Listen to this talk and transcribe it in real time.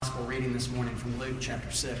reading this morning from Luke chapter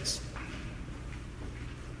 6.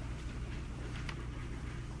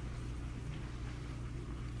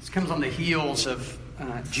 This comes on the heels of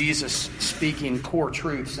Jesus speaking core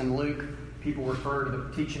truths. In Luke, people refer to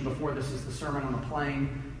the teaching before this as the Sermon on the Plain.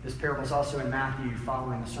 This parable is also in Matthew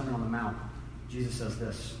following the Sermon on the Mount. Jesus says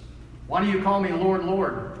this, "Why do you call me Lord,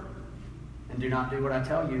 Lord, and do not do what I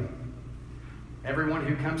tell you? Everyone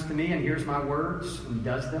who comes to me and hears my words and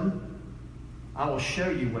does them, I will show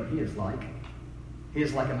you what he is like. He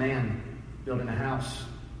is like a man building a house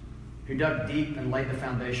who dug deep and laid the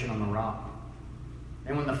foundation on the rock.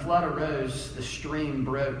 And when the flood arose, the stream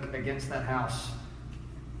broke against that house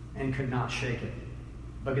and could not shake it,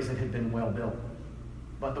 because it had been well built.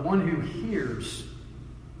 But the one who hears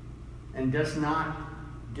and does not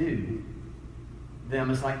do them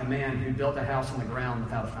is like the man who built a house on the ground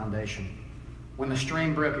without a foundation. When the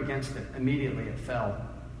stream broke against it, immediately it fell,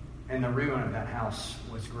 and the ruin of that house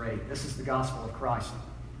was great." This is the gospel of Christ.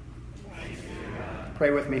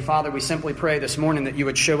 Pray with me. Father, we simply pray this morning that you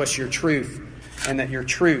would show us your truth, and that your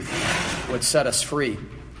truth would set us free.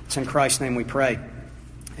 It's in Christ's name we pray.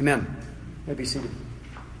 Amen. You may be seated.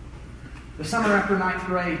 The summer after ninth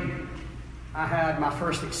grade, I had my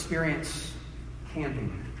first experience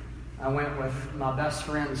camping. I went with my best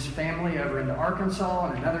friend's family over into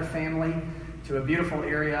Arkansas and another family to a beautiful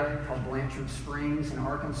area called Blanchard Springs in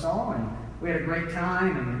Arkansas, and we had a great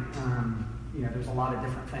time. And there's a lot of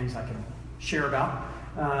different things I can share about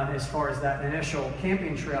as far as that initial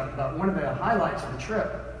camping trip. But one of the highlights of the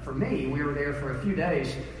trip for me, we were there for a few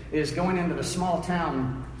days, is going into the small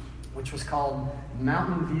town which was called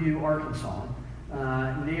Mountain View, Arkansas,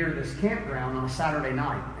 near this campground on a Saturday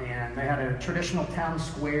night. And they had a traditional town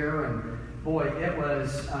square, and boy, it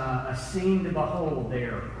was a scene to behold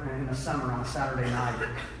there in the summer on a Saturday night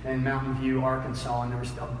in Mountain View, Arkansas. And there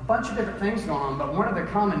was a bunch of different things going on, but one of the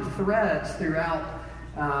common threads throughout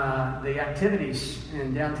the activities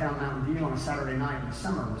in downtown Mountain View on a Saturday night in the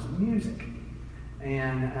summer was music.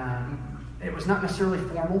 And it was not necessarily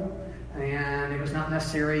formal, and it was not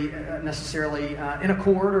necessarily in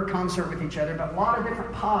accord or concert with each other, but a lot of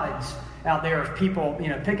different pods out there of people,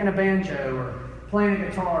 picking a banjo or playing a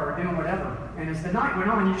guitar or doing whatever. And as the night went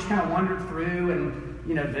on, you just kind of wandered through and,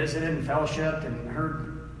 visited and fellowshipped and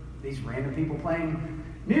heard these random people playing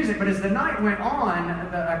music. But as the night went on,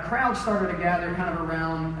 a crowd started to gather kind of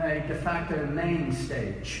around a de facto main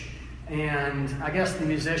stage. And I guess the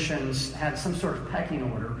musicians had some sort of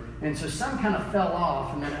pecking order. And so some kind of fell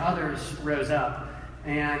off, and then others rose up.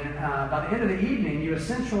 And by the end of the evening, you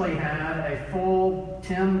essentially had a full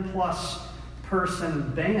 10-plus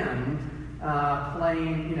person band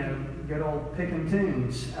playing, good old picking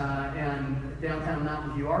tunes in downtown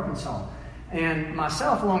Mountain View, Arkansas. And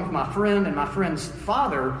myself, along with my friend and my friend's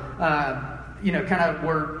father, kind of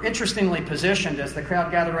were interestingly positioned as the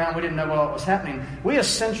crowd gathered around. We didn't know what was happening. We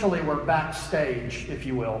essentially were backstage, if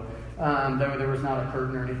you will, though there was not a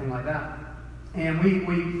curtain or anything like that. And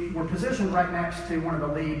we were positioned right next to one of the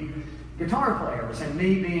lead guitar players. And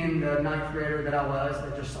me being the ninth grader that I was,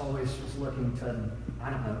 that just always was looking to,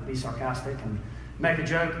 be sarcastic and make a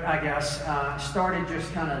joke, I guess, started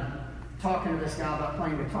just kind of talking to this guy about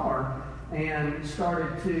playing guitar, and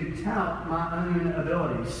started to tout my own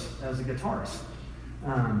abilities as a guitarist.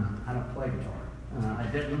 I don't play guitar. I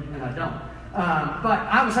didn't, and I don't. But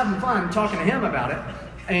I was having fun talking to him about it,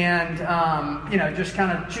 and, just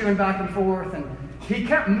kind of chewing back and forth. And he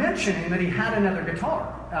kept mentioning that he had another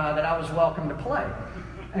guitar that I was welcome to play.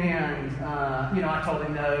 And, I told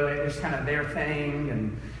him no, it was kind of their thing,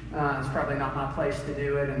 and it's probably not my place to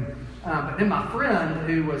do it. And but then my friend,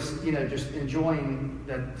 who was, just enjoying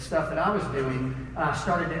the stuff that I was doing,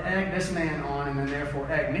 started to egg this man on, and then therefore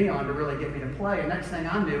egg me on to really get me to play. And next thing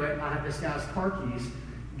I knew it, I had this guy's car keys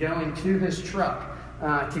going to his truck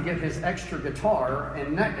to get his extra guitar.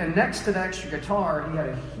 And next to the extra guitar, he had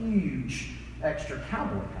a huge extra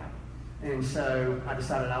cowboy hat. And so I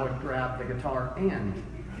decided I would grab the guitar and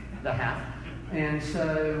the hat. And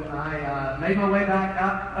so I made my way back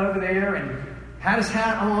up over there and had his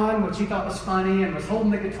hat on, which he thought was funny, and was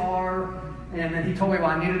holding the guitar. And then he told me,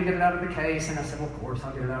 I needed to get it out of the case. And I said, well, of course,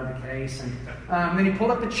 I'll get it out of the case. And then he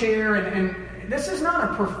pulled up the chair. And this is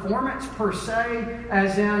not a performance per se,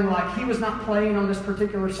 as in, like, he was not playing on this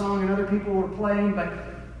particular song and other people were playing. But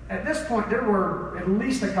at this point, there were at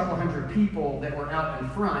least a couple hundred people that were out in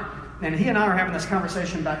front. And he and I are having this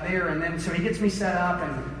conversation back there. And then so he gets me set up,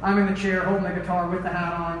 and I'm in the chair holding the guitar with the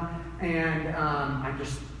hat on. And I'm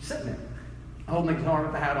just sitting there, holding the guitar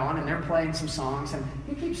with the hat on, and they're playing some songs, and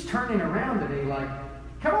he keeps turning around to me like,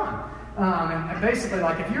 come on. And basically,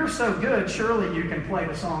 like, if you're so good, surely you can play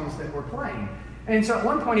the songs that we're playing. And so at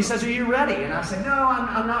one point he says, "Are you ready?" And I said, "No,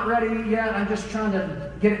 I'm not ready yet. I'm just trying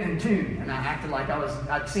to get it in tune." And I acted like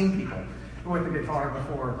I'd seen people with the guitar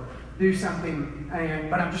before do something,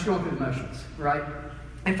 but I'm just going through the motions, right?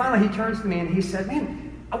 And finally he turns to me and he said,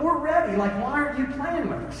 "Man, we're ready. Like, why aren't you playing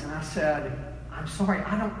with us?" And I said, "I'm sorry,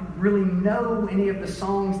 I don't really know any of the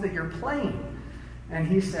songs that you're playing." And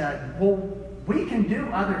he said, "Well, we can do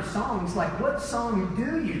other songs. Like, what song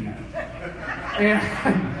do you know?" And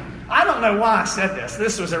I don't know why I said this.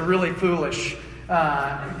 This was a really foolish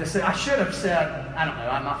decision. I should have said, I don't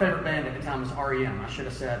know, my favorite band at the time was REM. I should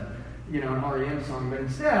have said, an REM song. But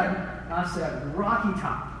instead, I said, "Rocky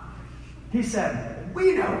Top." He said,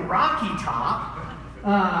 "We know Rocky Top."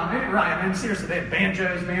 Right, I mean, seriously, they have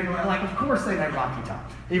banjos, mandolin. Like, of course they know Rocky Top,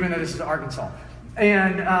 even though this is Arkansas.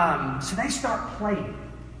 And so they start playing.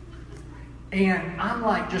 And I'm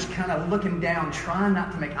like just kind of looking down, trying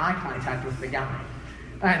not to make eye contact with the guy.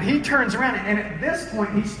 And he turns around, and at this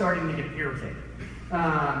point, he's starting to get irritated.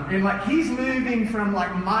 And like he's moving from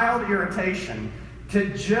like mild irritation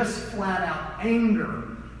to just flat out anger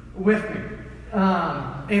with me.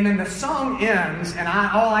 And then the song ends, and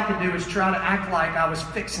all I could do was try to act like I was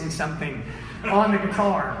fixing something on the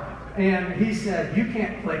guitar. And he said, "You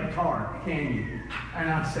can't play guitar, can you?" And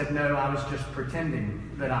I said, "No, I was just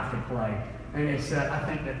pretending that I could play." And he said, "I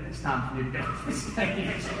think that it's time for you to go off the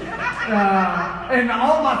stage." And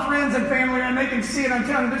all my friends and family, and they can see it, I'm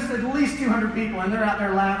telling you, there's at least 200 people, and they're out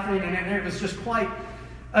there laughing, and it was just quite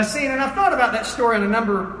a scene. And I've thought about that story on a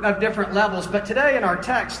number of different levels, but today in our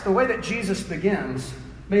text, the way that Jesus begins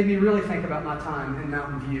made me really think about my time in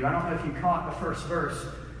Mountain View. I don't know if you caught the first verse,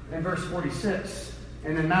 in verse 46,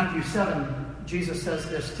 and in Matthew 7, Jesus says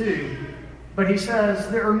this too, but he says,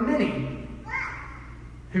 "There are many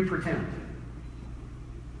who pretend.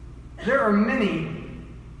 There are many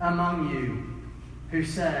among you who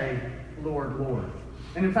say, 'Lord, Lord.'"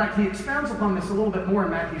 And in fact, he expounds upon this a little bit more in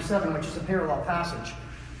Matthew 7, which is a parallel passage.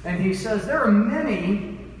 And he says, "There are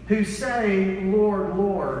many who say, 'Lord,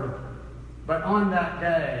 Lord,' but on that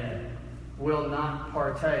day will not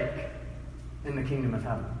partake in the kingdom of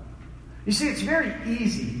heaven." You see, it's very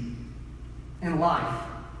easy in life,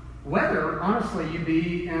 whether, honestly, you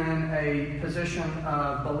be in a position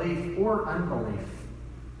of belief or unbelief,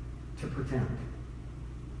 to pretend.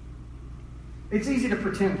 It's easy to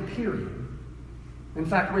pretend, period. In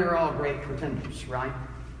fact, we are all great pretenders, right?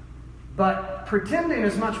 But pretending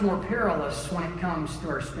is much more perilous when it comes to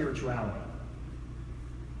our spirituality.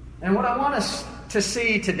 And what I want us to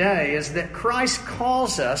see today is that Christ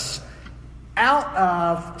calls us out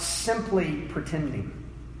of simply pretending.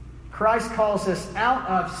 Christ calls us out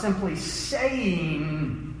of simply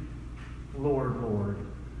saying, "Lord, Lord."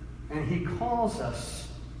 And he calls us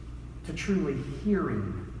to truly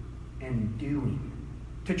hearing and doing,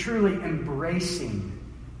 to truly embracing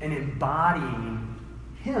and embodying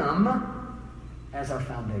Him as our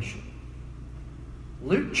foundation.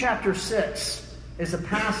 Luke chapter 6 is a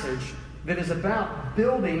passage that is about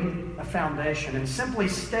building a foundation. And simply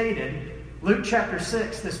stated, Luke chapter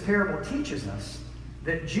 6, this parable teaches us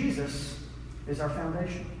that Jesus is our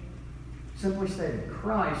foundation. Simply stated,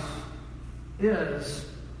 Christ is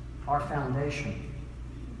our foundation.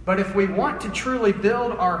 But if we want to truly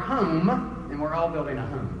build our home, and we're all building a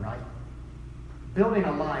home, right? Building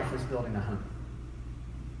a life is building a home.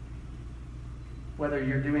 Whether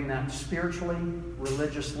you're doing that spiritually,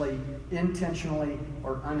 religiously, intentionally,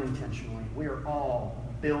 or unintentionally, we are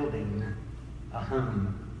all building a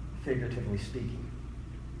home, figuratively speaking.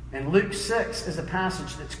 And Luke 6 is a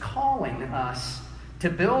passage that's calling us to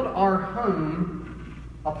build our home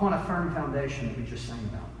upon a firm foundation that we just sang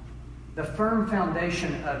about. The firm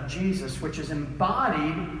foundation of Jesus, which is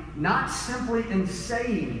embodied not simply in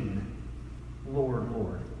saying, "Lord,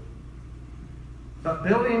 Lord," but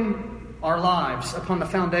building our lives upon the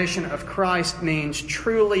foundation of Christ means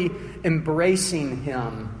truly embracing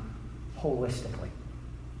Him holistically.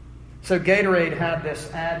 So Gatorade had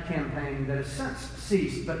this ad campaign that has since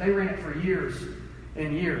ceased, but they ran it for years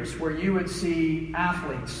and years, where you would see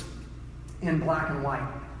athletes in black and white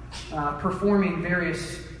performing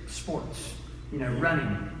various sports,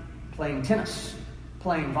 running, playing tennis,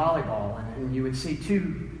 playing volleyball, and you would see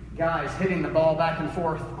two guys hitting the ball back and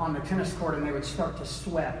forth on the tennis court, and they would start to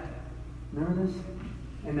sweat. Remember this?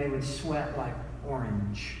 And they would sweat like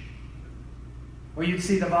orange. Or you'd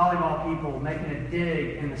see the volleyball people making a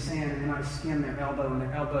dig in the sand, and they might skim their elbow, and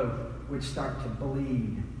their elbow would start to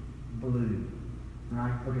bleed blue,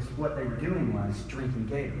 right? Because what they were doing was drinking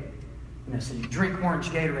Gatorade. So you drink orange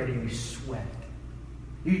Gatorade and you sweat.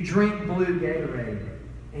 You drink blue Gatorade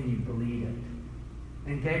and you bleed it.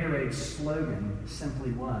 And Gatorade's slogan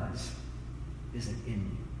simply was, is it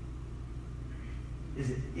in you? Is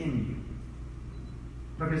it in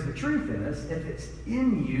you? Because the truth is, if it's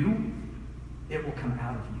in you, it will come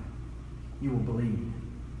out of you. You will bleed.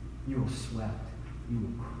 You will sweat. You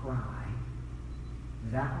will cry.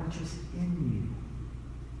 That which is in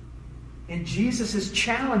you. And Jesus is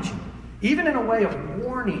challenging, even in a way of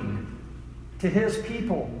warning to his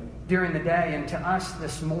people during the day and to us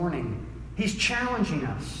this morning. He's challenging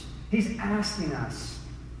us. He's asking us,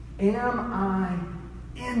 am I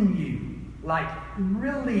in you? Like,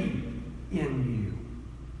 really in you?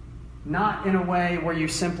 Not in a way where you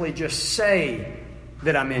simply just say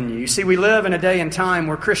that I'm in you. You see, we live in a day and time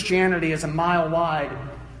where Christianity is a mile wide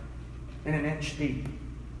and an inch deep.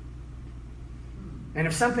 And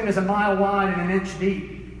if something is a mile wide and an inch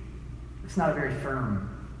deep, it's not a very firm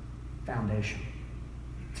foundation.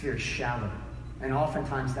 It's very shallow. And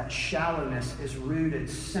oftentimes that shallowness is rooted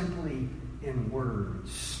simply in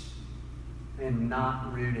words and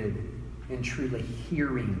not rooted in truly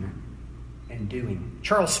hearing and doing.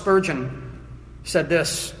 Charles Spurgeon said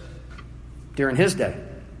this during his day.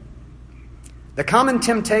 The common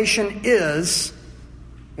temptation is,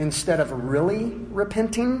 instead of really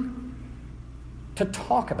repenting, to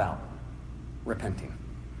talk about repenting.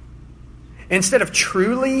 Instead of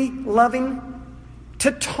truly loving,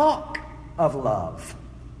 to talk of love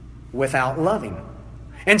without loving.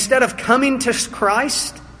 Instead of coming to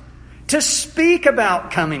Christ, to speak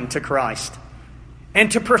about coming to Christ. And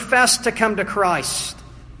to profess to come to Christ,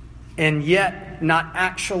 and yet not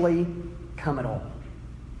actually come at all.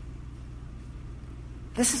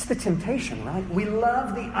 This is the temptation, right? We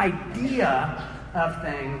love the idea of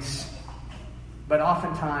things, but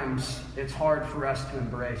oftentimes it's hard for us to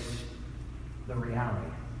embrace the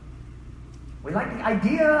reality. We like the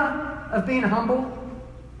idea of being humble.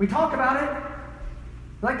 We talk about it.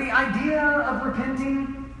 We like the idea of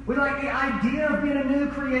repenting. We like the idea of being a new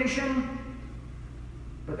creation.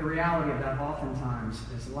 But the reality of that oftentimes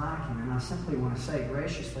is lacking. And I simply want to say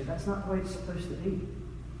graciously, that's not the way it's supposed to be.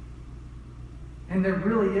 And there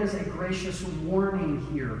really is a gracious warning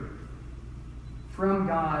here from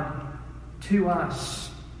God to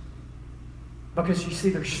us. Because you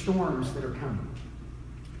see, there's storms that are coming.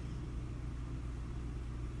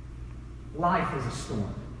 Life is a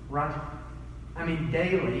storm, right? I mean,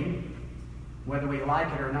 daily, whether we like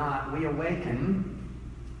it or not, we awaken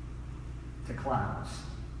to clouds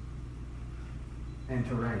and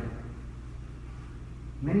to rain.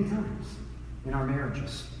 Many times in our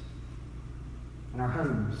marriages, in our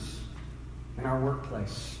homes, in our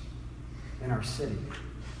workplace, in our city,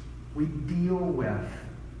 we deal with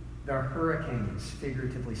the hurricanes,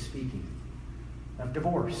 figuratively speaking, of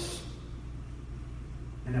divorce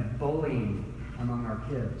and of bullying among our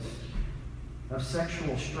kids, of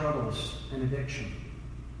sexual struggles and addiction.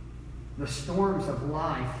 The storms of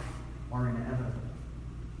life are inevitable.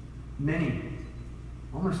 Many,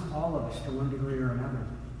 almost all of us to one degree or another,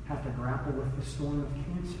 have to grapple with the storm of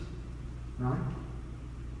cancer, right?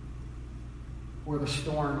 Or the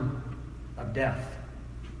storm of death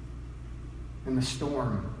and the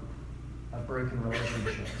storm of broken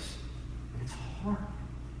relationships. And it's hard.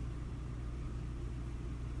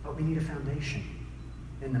 But we need a foundation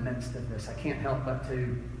in the midst of this. I can't help but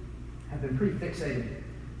to have been pretty fixated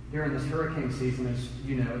during this hurricane season. As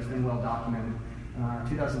you know, it's been well documented.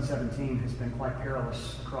 2017 has been quite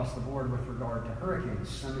perilous across the board with regard to hurricanes.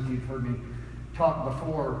 Some of you have heard me talk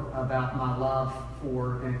before about my love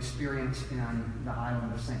for an experience in the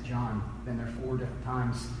island of St. John. Been there 4 different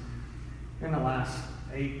times in the last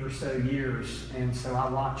 8 or so years. And so I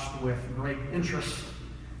watched with great interest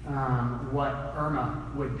what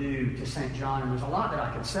Irma would do to St. John. And there's a lot that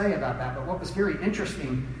I could say about that. But what was very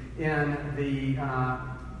interesting in the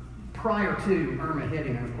prior to Irma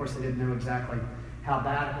hitting, and of course they didn't know exactly how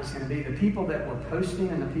bad it was going to be, the people that were posting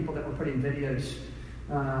and the people that were putting videos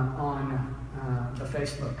on the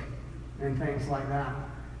Facebook and things like that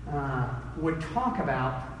would talk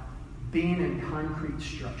about being in concrete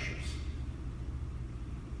structures.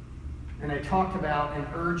 And they talked about and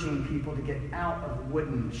urging people to get out of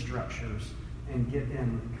wooden structures and get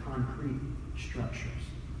in concrete structures.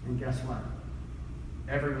 And guess what?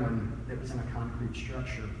 Everyone that was in a concrete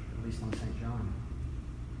structure, at least on St. John,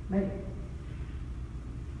 made it.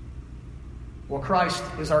 Well, Christ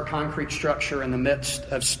is our concrete structure in the midst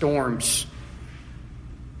of storms.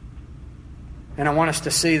 And I want us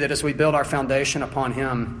to see that as we build our foundation upon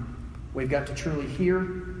Him, we've got to truly hear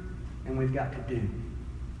and we've got to do.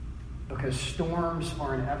 Because storms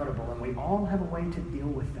are inevitable and we all have a way to deal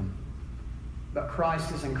with them. But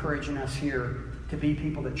Christ is encouraging us here to be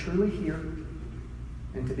people that truly hear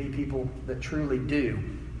and to be people that truly do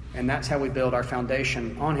And that's how we build our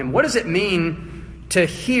foundation on Him. What does it mean to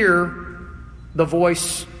hear the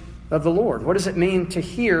voice of the Lord? What does it mean to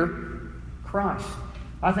hear Christ?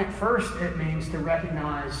 I think first it means to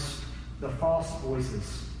recognize the false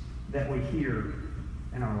voices that we hear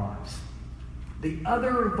in our lives. The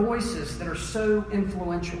other voices that are so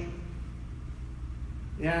influential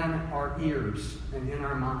in our ears and in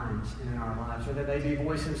our minds and in our lives, whether they be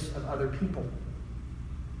voices of other people,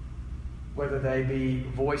 whether they be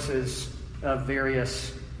voices of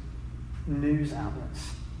various news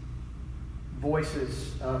outlets,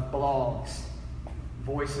 voices of blogs,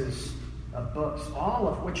 voices of books, all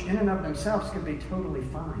of which in and of themselves could be totally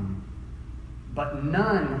fine. But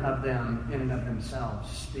none of them in and of themselves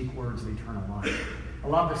speak words of eternal life. I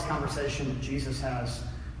love this conversation that Jesus has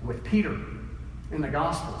with Peter in the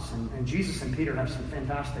Gospels. And Jesus and Peter have some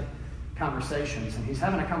fantastic conversations. And he's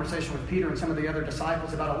having a conversation with Peter and some of the other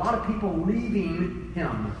disciples about a lot of people leaving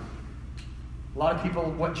him. A lot of people,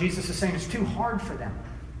 what Jesus is saying is too hard for them.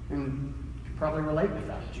 And you can probably relate with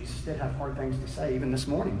that. Jesus did have hard things to say. Even this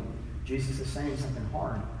morning, Jesus is saying something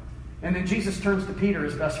hard. And then Jesus turns to Peter,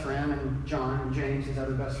 his best friend, and John and James, his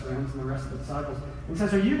other best friends, and the rest of the disciples, and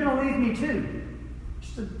says, "Are you going to leave me too?"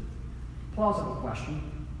 Just a plausible question.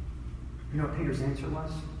 You know what Peter's answer was?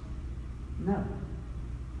 No.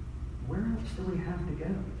 Where else do we have to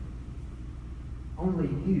go? Only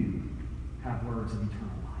you have words of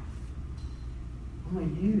eternal life. Only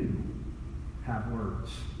you have words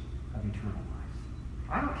of eternal life.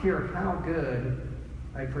 I don't care how good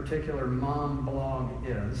a particular mom blog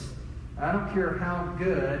is. I don't care how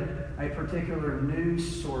good a particular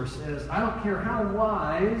news source is. I don't care how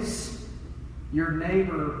wise your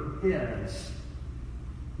neighbor is.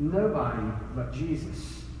 Nobody but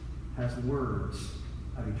Jesus has words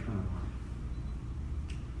of eternal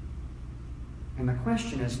life. And the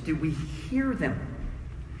question is, do we hear them?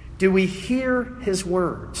 Do we hear His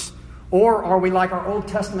words? Or are we like our Old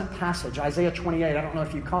Testament passage, Isaiah 28? I don't know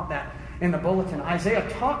if you caught that in the bulletin. Isaiah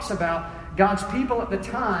talks about God's people at the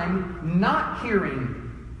time not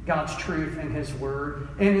hearing God's truth and His word,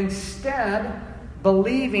 and instead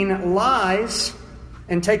believing lies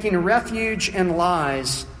and taking refuge in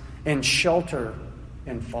lies and shelter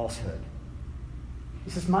in falsehood.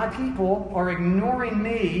 He says, my people are ignoring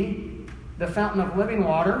me, the fountain of living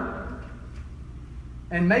water,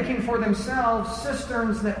 and making for themselves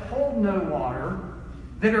cisterns that hold no water,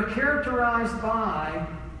 that are characterized by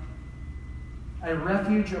a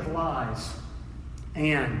refuge of lies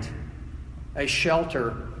and a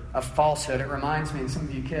shelter of falsehood. It reminds me, and some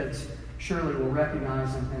of you kids surely will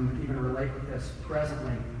recognize and even relate with this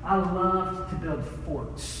presently. I loved to build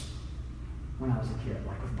forts when I was a kid,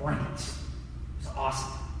 like with blankets. It was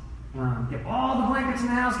awesome. Get all the blankets in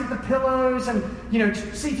the house, get the pillows, and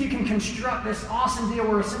see if you can construct this awesome deal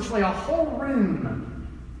where essentially a whole room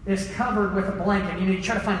is covered with a blanket. You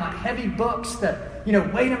try to find like heavy books that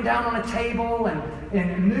weight them down on a table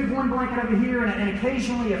and move one blanket over here, and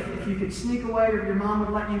occasionally if you could sneak away or your mom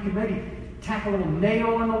would let you could maybe tack a little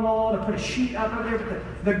nail in the wall to put a sheet up over there.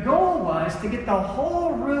 But the goal was to get the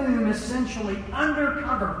whole room essentially under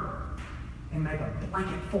cover and make a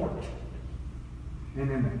blanket fort. And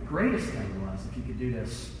then the greatest thing was, if you could do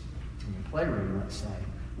this in your playroom, let's say,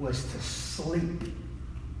 was to sleep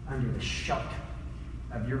under the shelter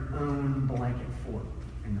of your own blanket fort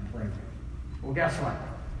in the playroom. Well, guess what?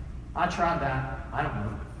 I tried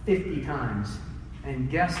that, 50 times. And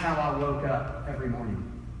guess how I woke up every morning?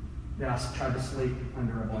 That I tried to sleep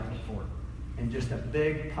under a blanket fort. And just a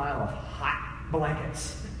big pile of hot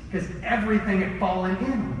blankets. Because everything had fallen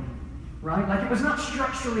in. Right? Like it was not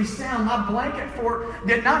structurally sound. My blanket fort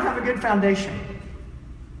did not have a good foundation.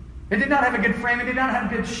 It did not have a good frame. It did not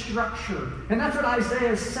have a good structure. And that's what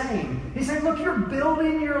Isaiah is saying. He's saying, look, you're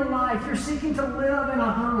building your life. You're seeking to live in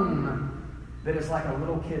a home that is like a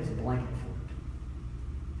little kid's blanket fort.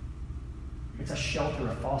 It's a shelter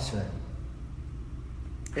of falsehood.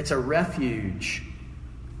 It's a refuge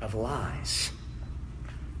of lies.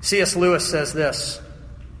 C.S. Lewis says this,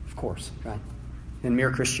 of course, right? In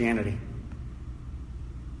Mere Christianity.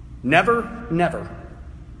 Never, never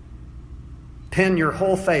pin your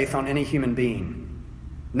whole faith on any human being.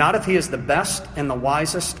 Not if he is the best and the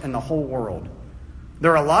wisest in the whole world.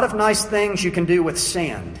 There are a lot of nice things you can do with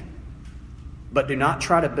sand, but do not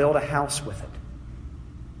try to build a house with it.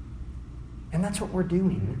 And that's what we're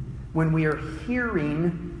doing when we are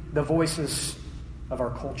hearing the voices of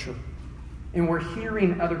our culture. And we're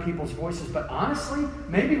hearing other people's voices. But honestly,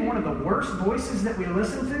 maybe one of the worst voices that we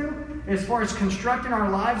listen to, as far as constructing our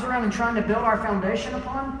lives around and trying to build our foundation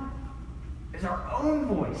upon, is our own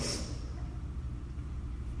voice.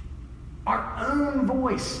 Our own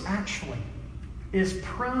voice, actually, is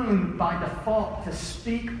prone by default to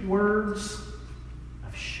speak words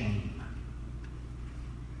of shame.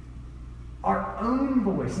 Our own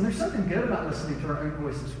voice, and there's something good about listening to our own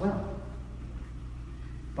voice as well.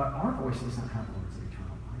 But our voice doesn't have words of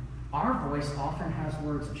eternal life. Our voice often has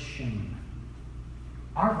words of shame.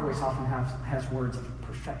 Our voice often has words of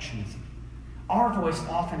perfectionism. Our voice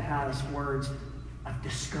often has words of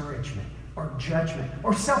discouragement or judgment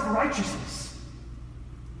or self-righteousness.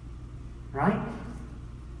 Right?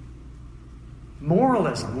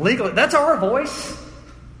 Moralism, legalism, that's our voice.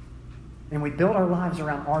 And we build our lives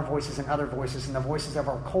around our voices and other voices and the voices of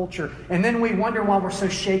our culture. And then we wonder why we're so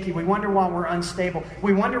shaky. We wonder why we're unstable.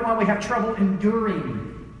 We wonder why we have trouble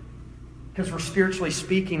enduring. Because we're spiritually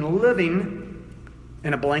speaking, living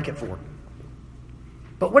in a blanket fort.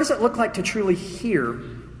 But what does it look like to truly hear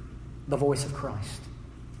the voice of Christ?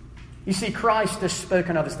 You see, Christ is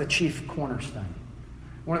spoken of as the chief cornerstone.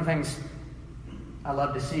 One of the things I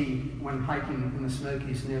love to see when hiking in the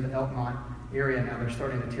Smokies near the Elkmont area now, they're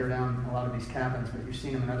starting to tear down a lot of these cabins, but you've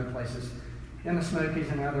seen them in other places. In the Smokies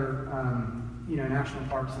and other national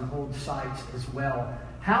parks and old sites as well.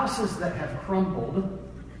 Houses that have crumbled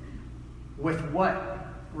with what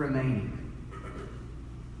remaining?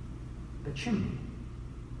 The chimney.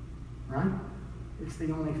 Right? It's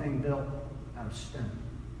the only thing built out of stone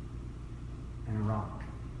and a rock.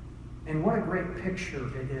 And what a great picture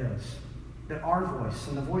it is that our voice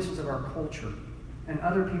and the voices of our culture and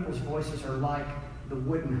other people's voices are like the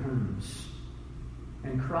wooden homes.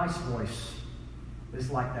 And Christ's voice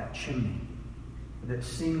is like that chimney that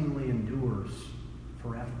seemingly endures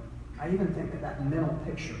forever. I even think that mental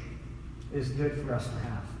picture is good for us to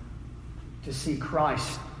have. To see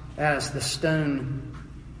Christ as the stone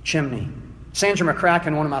chimney. Sandra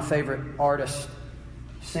McCracken, one of my favorite artists,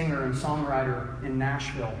 singer and songwriter in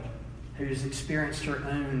Nashville, who's experienced her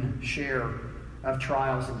own share of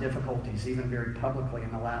trials and difficulties, even very publicly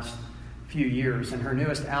in the last few years. And her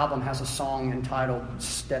newest album has a song entitled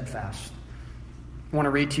Steadfast. I want to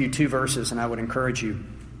read to you 2 verses, and I would encourage you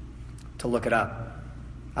to look it up.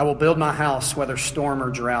 I will build my house, whether storm or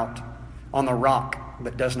drought, on the rock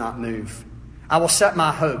that does not move. I will set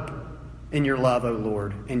my hope in your love, O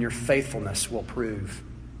Lord, and your faithfulness will prove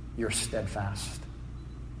you're steadfast.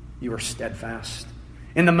 You are steadfast.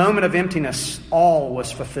 In the moment of emptiness, all was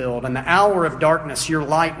fulfilled. In the hour of darkness, your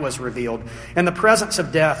light was revealed. In the presence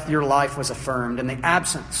of death, your life was affirmed. In the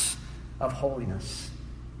absence of holiness,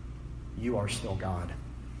 you are still God.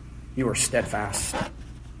 You are steadfast.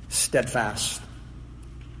 Steadfast.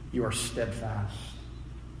 You are steadfast.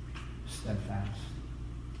 Steadfast.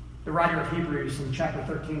 The writer of Hebrews in chapter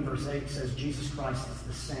 13, verse 8 says, Jesus Christ is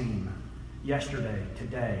the same yesterday,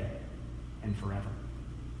 today, and forever.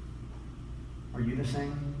 Are you the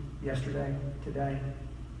same yesterday, today,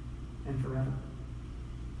 and forever?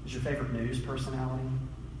 Is your favorite news personality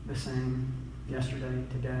the same yesterday,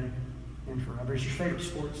 today, and forever? Is your favorite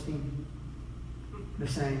sports team the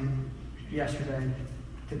same yesterday,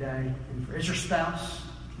 today, and forever? Is your spouse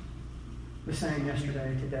the same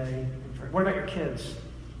yesterday, today, and forever? What about your kids?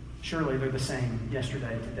 Surely they're the same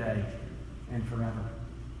yesterday, today, and forever.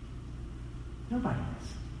 Nobody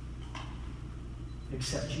is.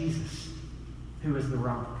 Except Jesus, who is the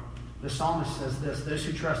rock. The psalmist says this, those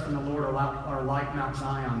who trust in the Lord are like Mount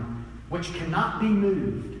Zion, which cannot be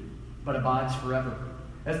moved, but abides forever.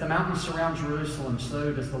 As the mountains surround Jerusalem,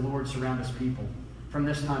 so does the Lord surround his people, from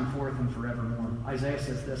this time forth and forevermore. Isaiah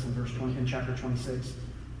says this in chapter 26.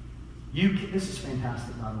 This is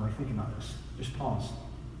fantastic, by the way. Think about this. Just pause.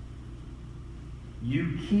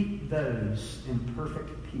 You keep those in perfect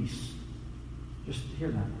peace. Just hear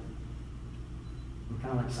that. I'm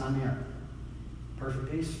kind of like, sign me up.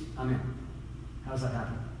 Perfect peace? I'm in. How does that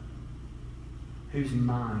happen? Whose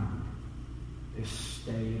mind is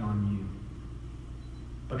stayed on you?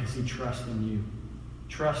 Because he trusts in you.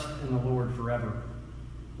 Trust in the Lord forever.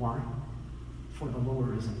 Why? For the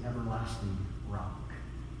Lord is an everlasting rock.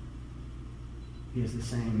 He is the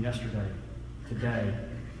same yesterday, today,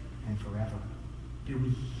 and forever. Do we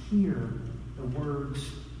hear the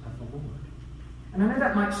words of the Lord? And I know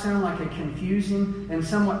that might sound like a confusing and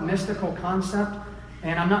somewhat mystical concept,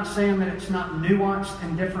 and I'm not saying that it's not nuanced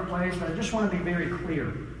in different ways, but I just want to be very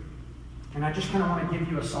clear. And I just kind of want to give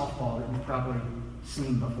you a softball that you've probably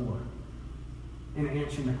seen before in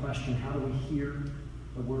answering the question, how do we hear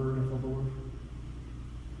the word of the Lord?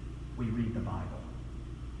 We read the Bible.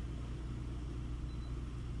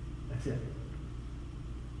 That's it.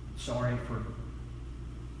 Sorry for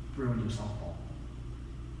throwing you a softball.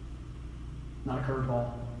 Not a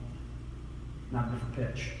curveball. Not a different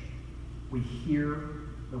pitch. We hear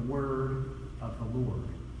the word of the Lord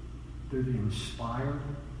through the inspired,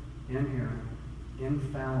 inerrant,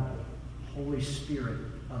 infallible Holy Spirit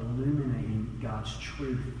illuminating God's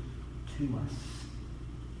truth to us.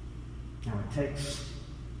 Now, it takes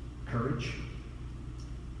courage,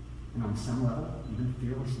 and on some level, even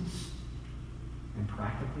fearlessness. And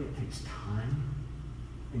practically, it takes time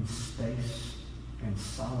and space and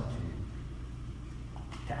solitude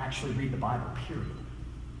to actually read the Bible, period.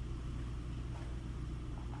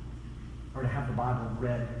 Or to have the Bible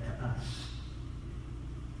read to us.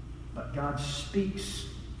 But God speaks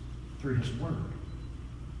through His Word.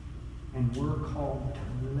 And we're called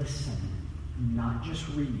to listen, not just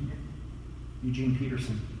read. Eugene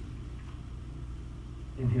Peterson,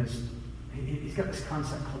 he's got this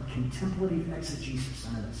concept called contemplative exegesis.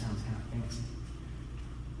 I know that sounds kind of fancy.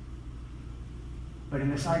 But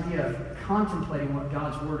in this idea of contemplating what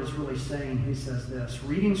God's Word is really saying, he says this: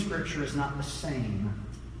 reading Scripture is not the same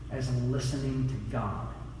as listening to God.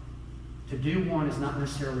 To do one is not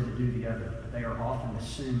necessarily to do the other, but they are often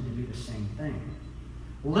assumed to be the same thing.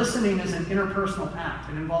 Listening is an interpersonal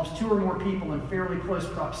act. It involves two or more people in fairly close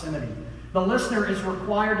proximity. The listener is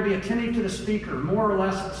required to be attentive to the speaker, more or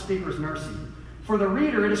less at the speaker's mercy. For the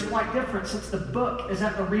reader, it is quite different, since the book is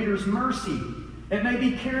at the reader's mercy. It may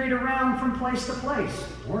be carried around from place to place,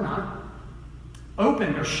 or not.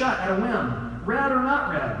 Opened or shut at a whim, read or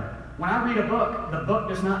not read. When I read a book, the book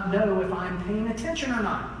does not know if I am paying attention or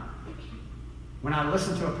not. When I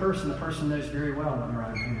listen to a person, the person knows very well whether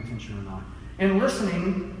I am paying attention or not. In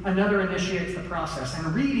listening, another initiates the process.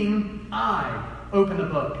 In reading, I open the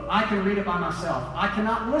book. I can read it by myself. I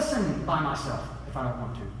cannot listen by myself if I don't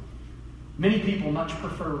want to. Many people much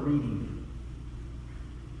prefer reading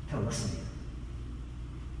to listening.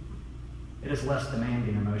 It is less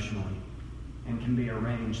demanding emotionally and can be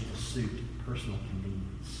arranged to suit personal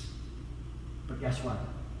convenience. But guess what?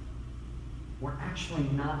 We're actually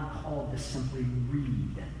not called to simply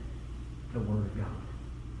read the Word of God.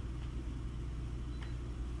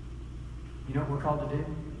 You know what we're called to do?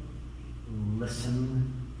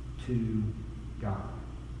 Listen to God.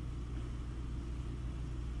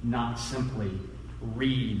 Not simply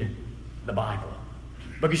read the Bible.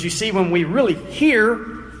 Because you see, when we really hear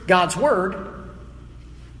God's Word,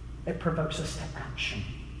 it provokes us to action.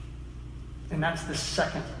 And that's the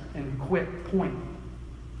second and quick point.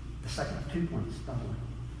 The second of 2 points, by the way.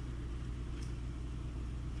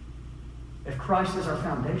 If Christ is our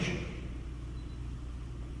foundation,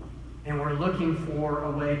 and we're looking for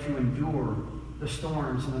a way to endure the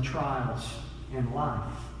storms and the trials in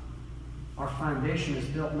life, our foundation is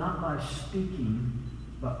built not by speaking,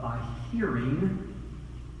 but by hearing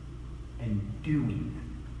and doing.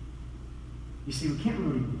 You see, we can't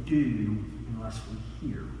really do unless we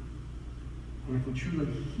hear. And if we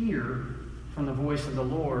truly hear from the voice of the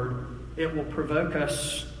Lord, it will provoke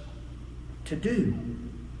us to do.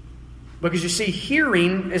 Because you see,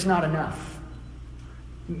 hearing is not enough.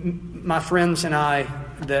 My friends and I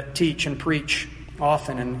that teach and preach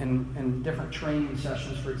often in different training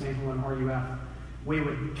sessions, for example, in RUF, we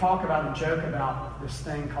would talk about and joke about this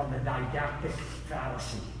thing called the didactic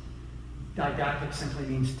fallacy. Didactic simply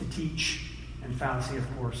means to teach, and fallacy,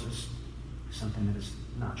 of course, is something that is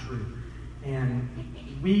not true. And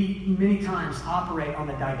we many times operate on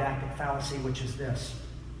the didactic fallacy, which is this: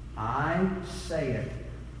 I say it,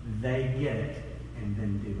 they get it, and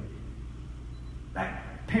then do it.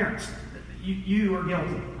 Parents, you are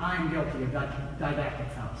guilty. I am guilty of didactic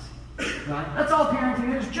fallacy. Right? That's all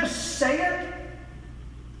parenting is. Just say it,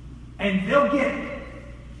 and they'll get it.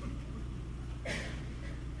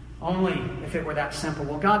 Only if it were that simple.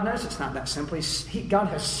 Well, God knows it's not that simple. God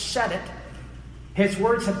has said it. His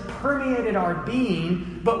words have permeated our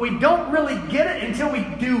being, but we don't really get it until we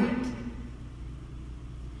do it.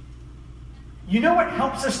 You know what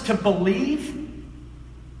helps us to believe?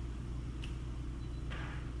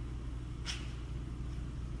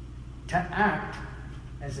 To act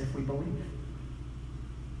as if we believe.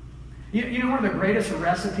 You know one of the greatest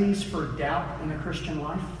recipes for doubt in the Christian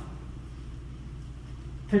life?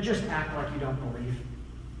 To just act like you don't believe.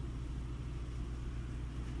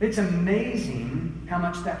 It's amazing how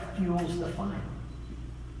much that fuels the fire.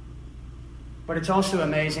 But it's also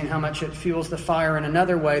amazing how much it fuels the fire in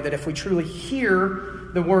another way, that if we truly hear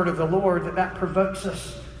the word of the Lord, that provokes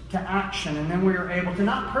us to action. And then we are able to,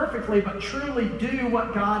 not perfectly, but truly do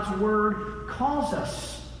what God's word calls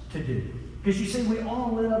us to do. Because you see, we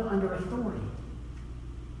all live under authority.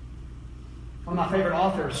 One of my favorite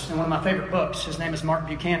authors and one of my favorite books, his name is Mark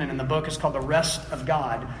Buchanan, and the book is called The Rest of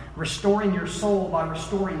God, Restoring Your Soul by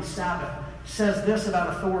Restoring Sabbath, says this about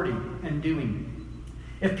authority and doing.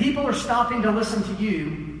 If people are stopping to listen to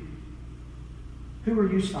you, Who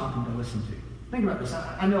are you stopping to listen to? Think about this.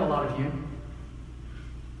 I know a lot of you.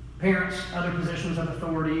 Parents, other positions of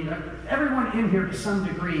authority. Everyone in here to some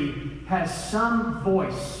degree has some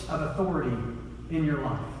voice of authority in your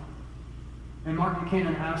life. And Mark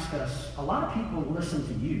Buchanan asked us, a lot of people listen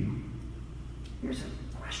to you. Here's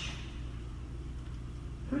a question.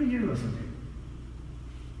 Who do you listen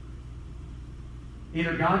to?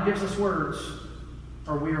 Either God gives us words,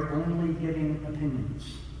 or we are only giving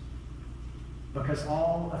opinions. Because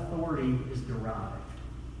all authority is derived.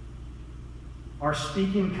 Our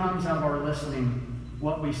speaking comes out of our listening.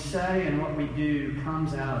 What we say and what we do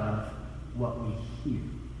comes out of what we hear.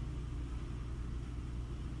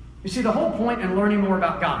 You see, the whole point in learning more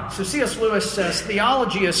about God. So C.S. Lewis says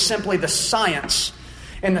theology is simply the science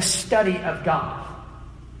and the study of God.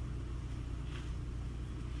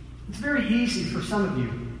 It's very easy for some of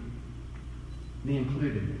you, me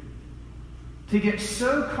included, to get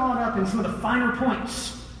so caught up in some of the finer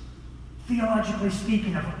points, theologically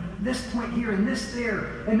speaking, of this point here and this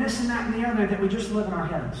there and this and that and the other, that we just live in our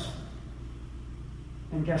heads.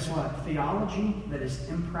 And guess what? Theology that is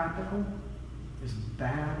impractical is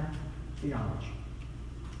bad theology.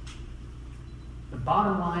 The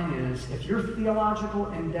bottom line is, if your theological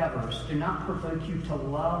endeavors do not provoke you to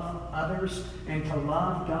love others and to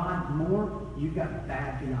love God more, you've got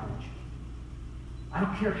bad theology. I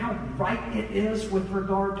don't care how right it is with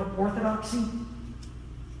regard to orthodoxy.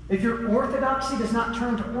 If your orthodoxy does not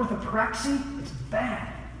turn to orthopraxy, it's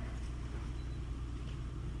bad.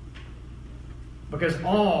 Because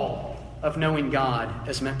all of knowing God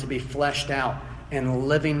is meant to be fleshed out and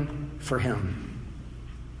living for Him.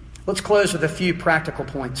 Let's close with a few practical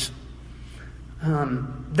points.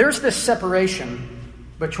 There's this separation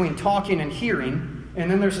between talking and hearing,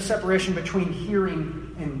 and then there's a separation between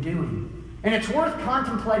hearing and doing. And it's worth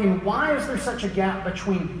contemplating, why is there such a gap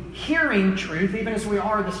between hearing truth, even as we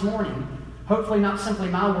are this morning? Hopefully not simply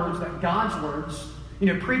my words, but God's words. You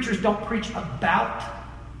know, preachers don't preach about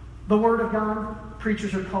the Word of God.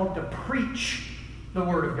 Preachers are called to preach the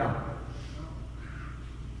Word of God.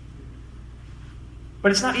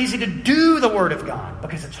 But it's not easy to do the Word of God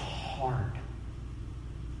because it's hard.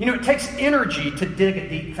 You know, it takes energy to dig a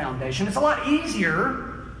deep foundation. It's a lot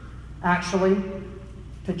easier, actually,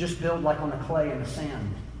 to just build like on the clay and the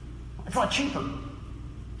sand. It's a lot cheaper.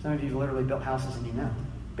 Some of you literally built houses and you know.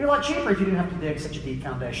 It'd be a lot cheaper if you didn't have to dig such a deep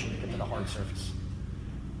foundation to get to the hard surface.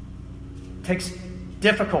 It takes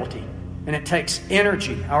difficulty and it takes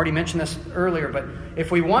energy. I already mentioned this earlier, but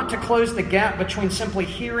if we want to close the gap between simply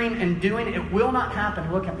hearing and doing, it will not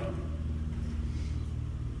happen, look at me,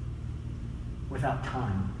 without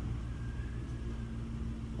time,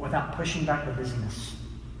 without pushing back the busyness,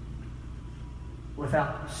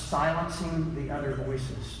 without silencing the other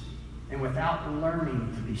voices, and without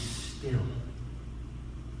learning to be still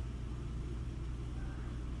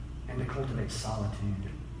and to cultivate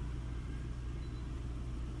solitude.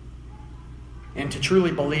 And to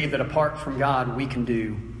truly believe that apart from God, we can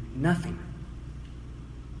do nothing.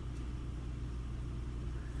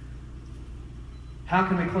 How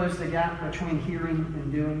can we close the gap between hearing and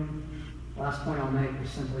doing? Last point I'll make is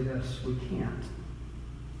simply this: we can't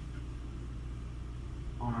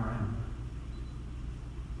on our own.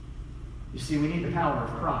 You see, we need the power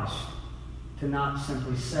of Christ to not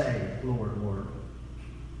simply say, Lord, Lord.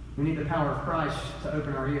 We need the power of Christ to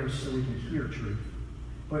open our ears so we can hear truth.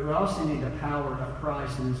 But we also need the power of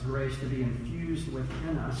Christ and His grace to be infused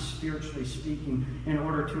within us, spiritually speaking, in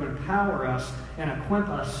order to empower us and equip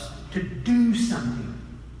us to do something.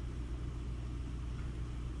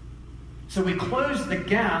 So we close the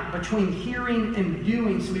gap between hearing and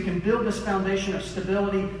doing so we can build this foundation of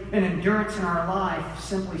stability and endurance in our life,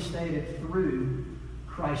 simply stated, through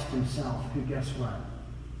Christ Himself, who, guess what?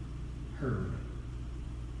 Heard.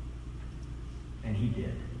 And He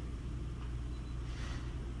did.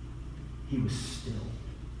 He was still.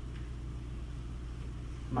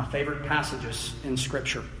 My favorite passages in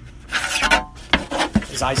Scripture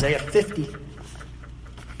is Isaiah 50.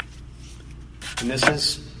 And this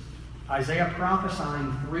is Isaiah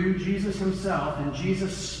prophesying through Jesus Himself, and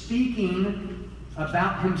Jesus speaking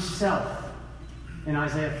about Himself in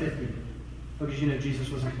Isaiah 50. Because you know Jesus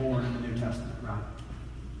wasn't born in the New Testament, right?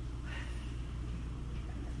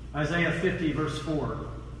 Isaiah 50, verse 4.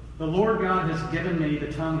 The Lord God has given me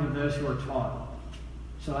the tongue of those who are taught,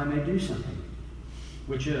 so I may do something,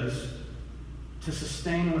 which is to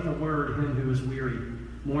sustain with a word him who is weary.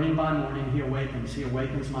 Morning by morning He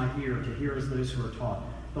awakens my ear to hear as those who are taught.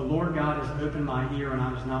 The Lord God has opened my ear, and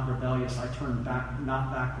I was not rebellious. I turned back,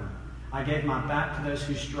 not backward. I gave my back to those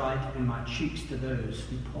who strike, and my cheeks to those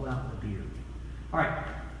who pull out the beard. All right,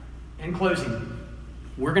 in closing,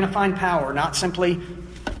 We're going to find power not simply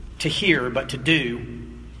to hear, but to do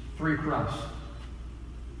through Christ.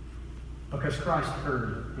 Because Christ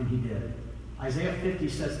heard, and he did. Isaiah 50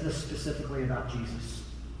 says this specifically about Jesus.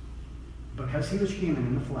 Because he was human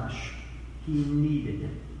in the flesh, he needed,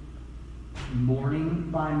 morning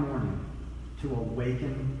by morning, to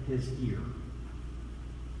awaken his ear,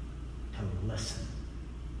 to listen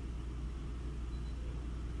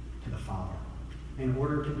to the Father. In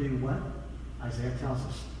order to do what? Isaiah tells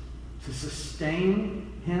us. To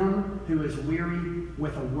sustain him who is weary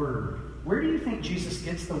with a word. Where do you think Jesus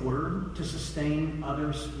gets the word to sustain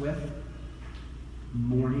others with?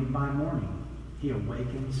 Morning by morning, he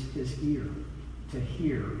awakens his ear to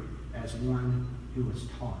hear as one who was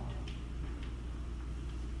taught.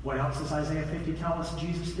 What else does Isaiah 50 tell us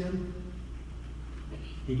Jesus did?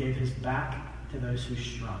 He gave his back to those who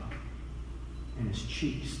struck and his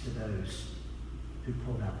cheeks to those who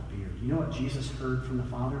pulled out the beard. You know what Jesus heard from the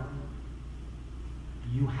Father?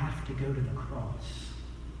 You have to go to the cross.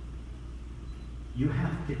 You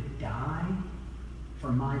have to die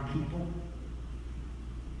for my people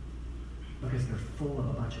because they're full of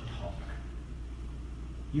a bunch of talk.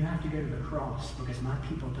 You have to go to the cross because my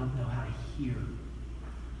people don't know how to hear.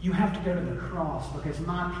 You have to go to the cross because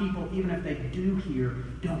my people, even if they do hear,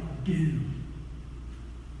 don't do.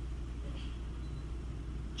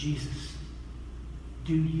 Jesus,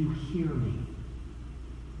 do you hear me?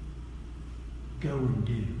 Go and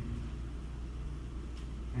do.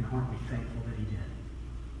 And aren't we thankful that he did?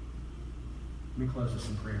 Let me close this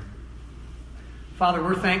in prayer. Father,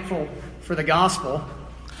 we're thankful for the gospel.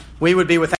 We would be without